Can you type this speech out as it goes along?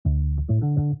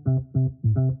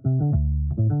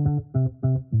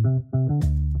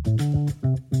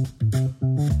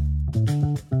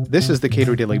This is the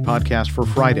Cato Daily Podcast for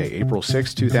Friday, April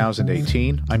 6,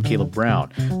 2018. I'm Caleb Brown.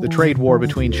 The trade war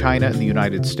between China and the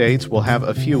United States will have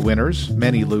a few winners,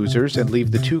 many losers, and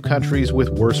leave the two countries with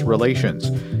worse relations.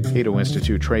 Cato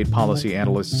Institute trade policy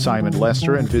analyst Simon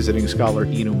Lester and visiting scholar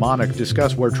Inu Monik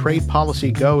discuss where trade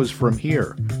policy goes from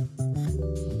here.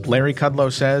 Larry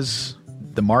Kudlow says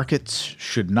the markets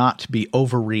should not be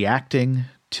overreacting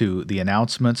to the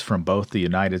announcements from both the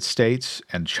United States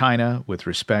and China with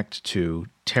respect to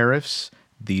tariffs.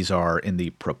 These are in the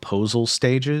proposal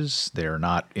stages. They're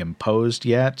not imposed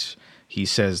yet. He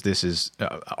says this is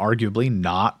arguably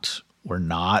we're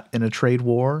not in a trade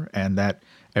war and that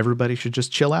everybody should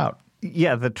just chill out.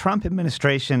 Yeah, the Trump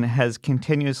administration has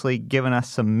continuously given us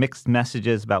some mixed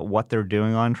messages about what they're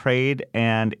doing on trade,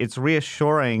 and it's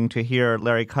reassuring to hear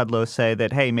Larry Kudlow say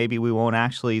that, hey, maybe we won't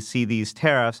actually see these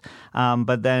tariffs.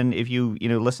 But then if you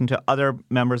listen to other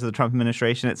members of the Trump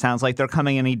administration, it sounds like they're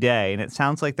coming any day, and it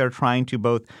sounds like they're trying to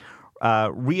both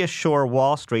reassure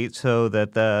Wall Street so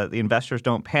that the investors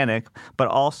don't panic, but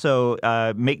also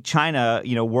make China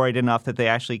worried enough that they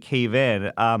actually cave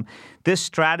in. This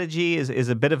strategy is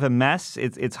a bit of a mess.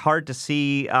 It's hard to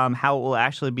see how it will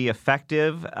actually be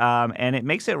effective, and it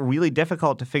makes it really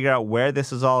difficult to figure out where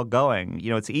this is all going.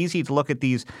 It's easy to look at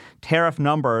these tariff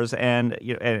numbers and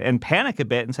panic a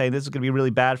bit and say this is going to be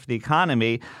really bad for the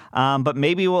economy, but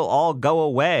maybe it will all go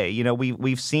away.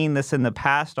 We've seen this in the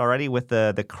past already with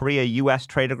the Korea-U.S.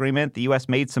 trade agreement. The U.S.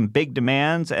 made some big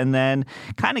demands and then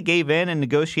kind of gave in and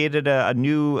negotiated a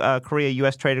new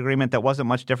Korea-U.S. trade agreement that wasn't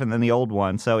much different than the old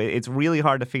one. So it's really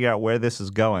hard to figure out where this is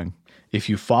going. If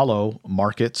you follow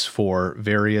markets for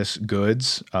various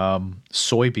goods,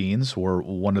 soybeans were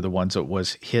one of the ones that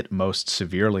was hit most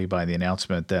severely by the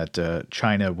announcement that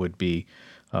China would be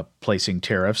placing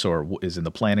tariffs or is in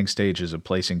the planning stages of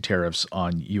placing tariffs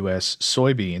on U.S.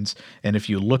 soybeans. And if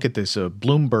you look at this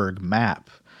Bloomberg map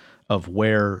of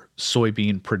where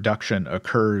soybean production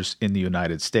occurs in the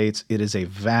United States, it is a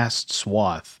vast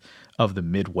swath of the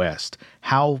Midwest.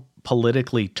 How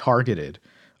politically targeted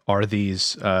are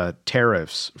these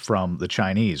tariffs from the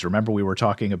Chinese? Remember, we were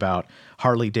talking about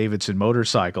Harley-Davidson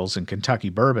motorcycles and Kentucky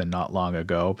bourbon not long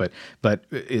ago, but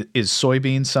is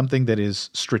soybeans something that is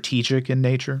strategic in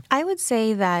nature? I would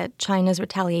say that China's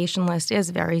retaliation list is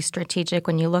very strategic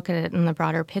when you look at it in the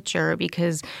broader picture,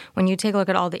 because when you take a look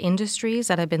at all the industries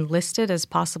that have been listed as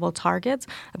possible targets,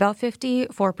 about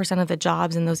 54% of the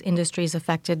jobs in those industries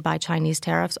affected by Chinese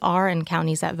tariffs are in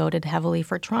counties that voted heavily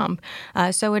for Trump.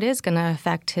 So it is going to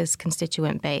affect his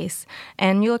constituent base.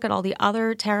 And you look at all the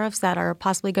other tariffs that are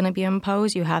possibly going to be imposed,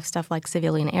 you have stuff like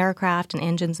civilian aircraft and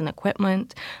engines and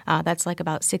equipment. That's like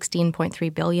about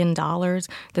 $16.3 billion. The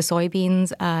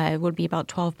soybeans would be about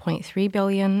 $12.3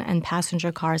 billion, and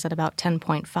passenger cars at about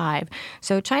 $10.5.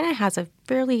 So China has a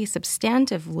fairly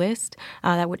substantive list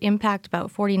that would impact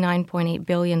about $49.8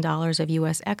 billion of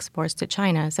U.S. exports to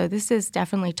China. So this is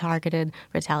definitely targeted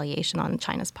retaliation on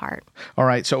China's part. All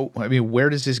right. So, where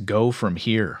does this go from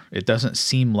here? It doesn't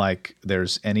seem like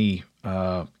there's any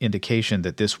indication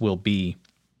that this will be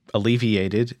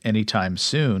alleviated anytime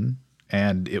soon.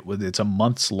 And it's a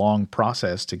months-long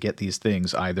process to get these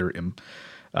things either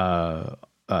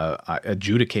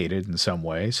adjudicated in some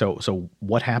way. So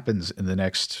what happens in the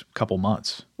next couple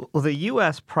months? Well, the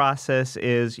U.S. process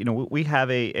is, we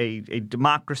have a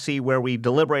democracy where we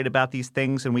deliberate about these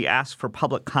things and we ask for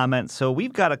public comments. So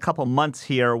we've got a couple months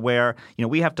here where,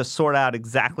 we have to sort out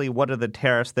exactly what are the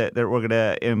tariffs that we're going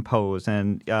to impose.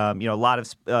 And, a lot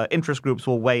of interest groups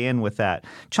will weigh in with that.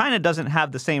 China doesn't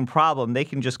have the same problem. They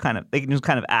can just kind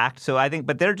of act. So I think,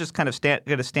 but they're just kind of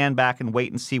going to stand back and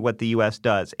wait and see what the U.S.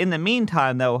 does. In the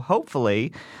meantime, though,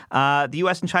 hopefully, the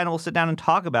U.S. and China will sit down and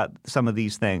talk about some of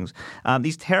these things.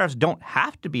 These tariffs don't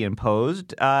have to be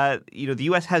imposed. The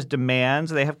U.S. has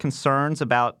demands. They have concerns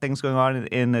about things going on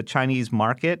in the Chinese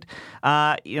market.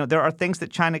 There are things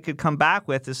that China could come back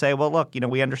with to say, well, look,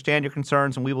 we understand your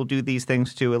concerns and we will do these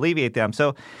things to alleviate them.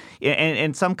 So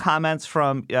and some comments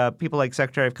from people like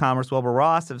Secretary of Commerce Wilbur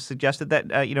Ross have suggested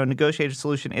that, a negotiated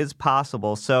solution is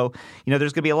possible. So,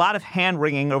 there's going to be a lot of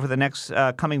hand-wringing over the next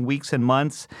coming weeks and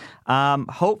months.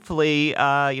 Hopefully,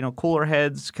 cooler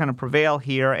heads kind of prevail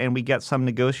here and we get some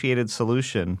negotiated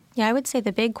solution. Yeah, I would say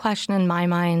the big question in my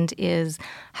mind is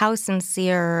how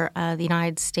sincere the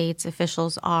United States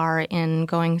officials are in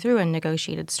going through a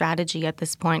negotiated strategy at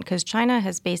this point, because China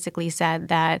has basically said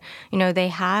that, they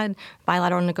had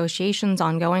bilateral negotiations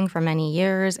ongoing for many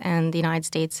years, and the United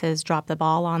States has dropped the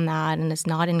ball on that and is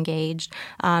not engaged.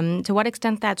 To what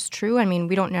extent that's true,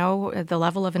 we don't know the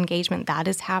level of engagement that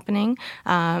is happening.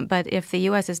 But if the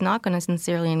U.S. is not going to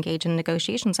sincerely engage in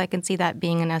negotiations, I can see that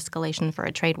being an escalation for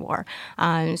a trade war.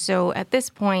 so at this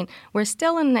point, we're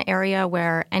still in the area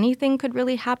where anything could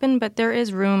really happen, but there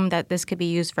is room that this could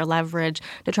be used for leverage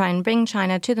to try and bring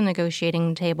China to the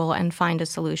negotiating table and find a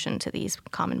solution to these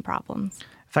common problems.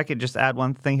 If I could just add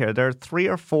one thing here, there are 3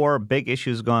 or 4 big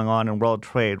issues going on in world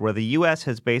trade where the U.S.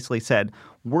 has basically said,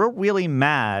 we're really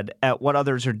mad at what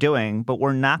others are doing, but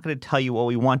we're not going to tell you what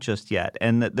we want just yet.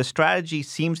 And the strategy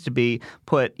seems to be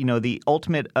put, the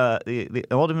ultimate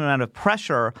amount of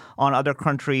pressure on other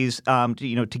countries,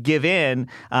 to give in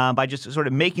by just sort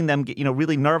of making them,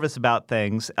 really nervous about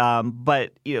things.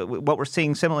 But what we're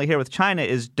seeing similarly here with China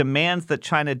is demands that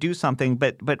China do something,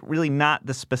 but really not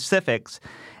the specifics.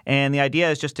 And the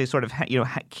idea is just to sort of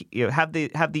have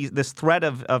this threat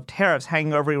of tariffs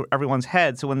hanging over everyone's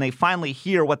head. So when they finally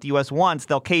hear what the U.S. wants,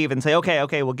 they'll cave and say,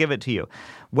 okay, we'll give it to you.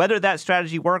 Whether that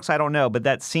strategy works, I don't know. But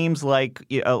that seems like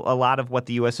a lot of what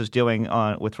the U.S. is doing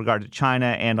with regard to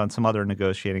China and on some other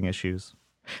negotiating issues.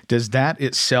 Does that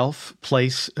itself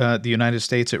place the United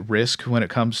States at risk when it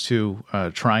comes to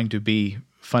trying to be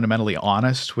fundamentally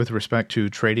honest with respect to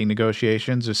trading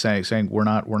negotiations, is saying we're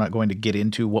not going to get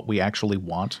into what we actually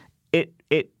want?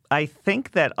 I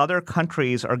think that other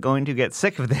countries are going to get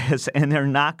sick of this, and they're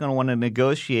not going to want to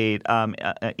negotiate,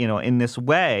 in this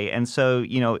way. And so,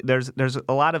 there's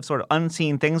a lot of sort of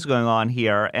unseen things going on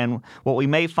here. And what we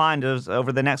may find is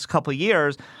over the next couple of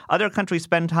years, other countries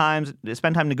spend time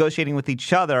negotiating with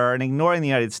each other and ignoring the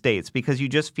United States because you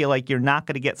just feel like you're not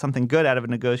going to get something good out of a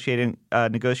negotiation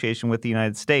with the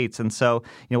United States. And so,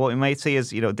 what we might see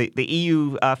is, the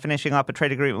EU finishing up a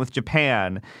trade agreement with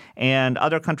Japan and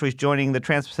other countries joining the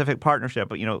Trans-Pacific Partnership,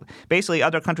 but basically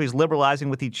other countries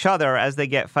liberalizing with each other as they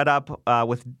get fed up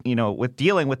with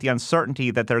dealing with the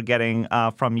uncertainty that they're getting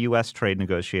from U.S. trade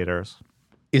negotiators.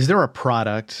 Is there a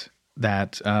product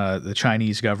that the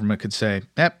Chinese government could say,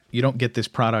 you don't get this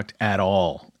product at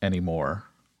all anymore?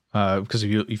 Because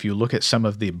if you look at some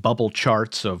of the bubble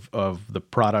charts of the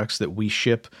products that we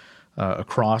ship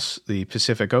across the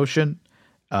Pacific Ocean,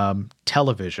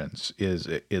 televisions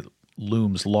it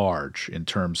looms large in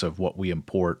terms of what we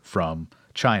import from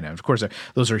China. And of course,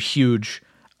 those are huge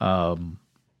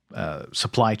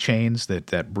supply chains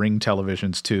that bring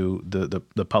televisions to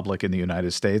the public in the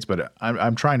United States. But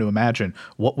I'm trying to imagine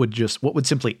what would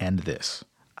simply end this.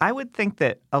 I would think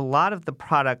that a lot of the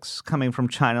products coming from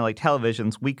China, like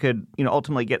televisions, we could,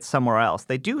 ultimately get somewhere else.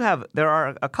 There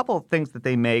are a couple of things that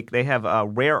they make. They have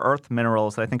rare earth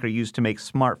minerals that I think are used to make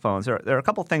smartphones. There are a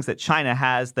couple of things that China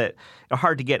has that are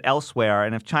hard to get elsewhere.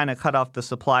 And if China cut off the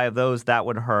supply of those, that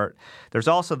would hurt. There's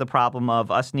also the problem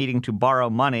of us needing to borrow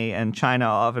money and China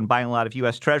often buying a lot of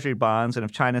U.S. Treasury bonds. And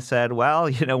if China said, well,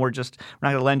 we're not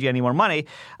going to lend you any more money,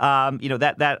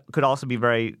 that could also be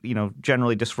very,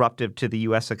 generally disruptive to the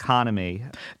U.S. economy.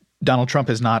 Donald Trump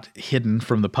has not hidden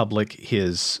from the public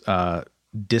his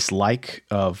dislike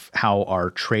of how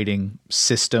our trading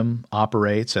system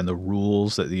operates and the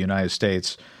rules that the United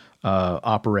States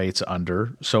operates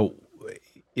under. So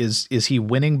is he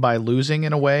winning by losing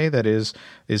in a way? That is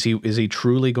he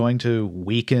truly going to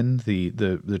weaken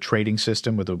the trading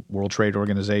system with the World Trade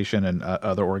Organization and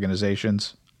other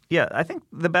organizations? Yeah, I think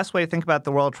the best way to think about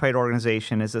the World Trade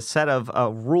Organization is a set of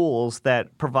rules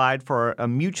that provide for a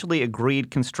mutually agreed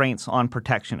constraints on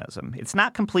protectionism. It's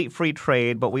not complete free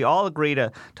trade, but we all agree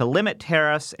to limit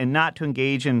tariffs and not to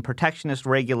engage in protectionist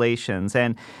regulations.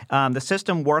 And the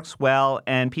system works well,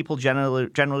 and people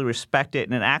generally respect it,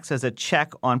 and it acts as a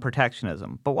check on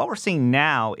protectionism. But what we're seeing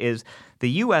now is the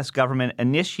U.S. government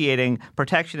initiating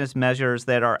protectionist measures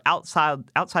that are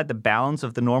outside the bounds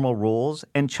of the normal rules,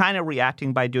 and China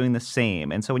reacting by doing the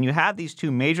same. And so when you have these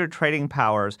two major trading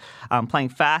powers playing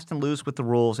fast and loose with the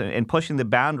rules and pushing the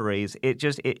boundaries, it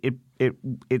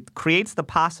creates the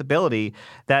possibility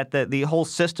that the whole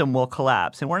system will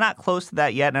collapse. And we're not close to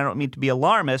that yet, and I don't mean to be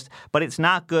alarmist, but it's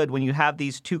not good when you have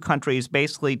these two countries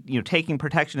basically taking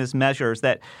protectionist measures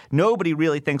that nobody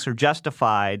really thinks are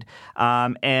justified,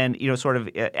 and sort of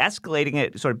escalating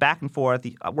it sort of back and forth.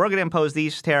 We're going to impose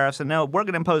these tariffs, and no, we're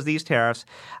going to impose these tariffs.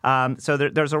 So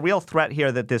there's a real threat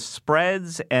here that this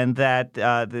spreads, and that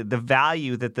the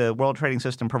value that the world trading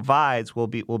system provides will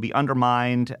be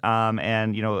undermined,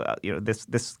 and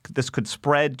this could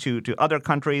spread to other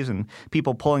countries and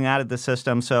people pulling out of the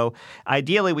system. So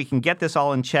ideally, we can get this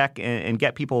all in check and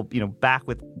get people back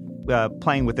with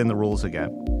playing within the rules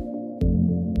again.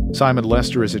 Simon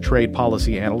Lester is a trade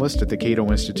policy analyst at the Cato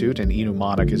Institute, and Inu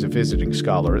Monik is a visiting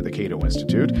scholar at the Cato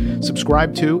Institute.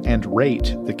 Subscribe to and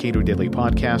rate the Cato Daily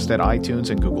Podcast at iTunes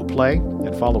and Google Play,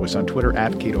 and follow us on Twitter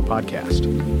at Cato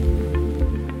Podcast.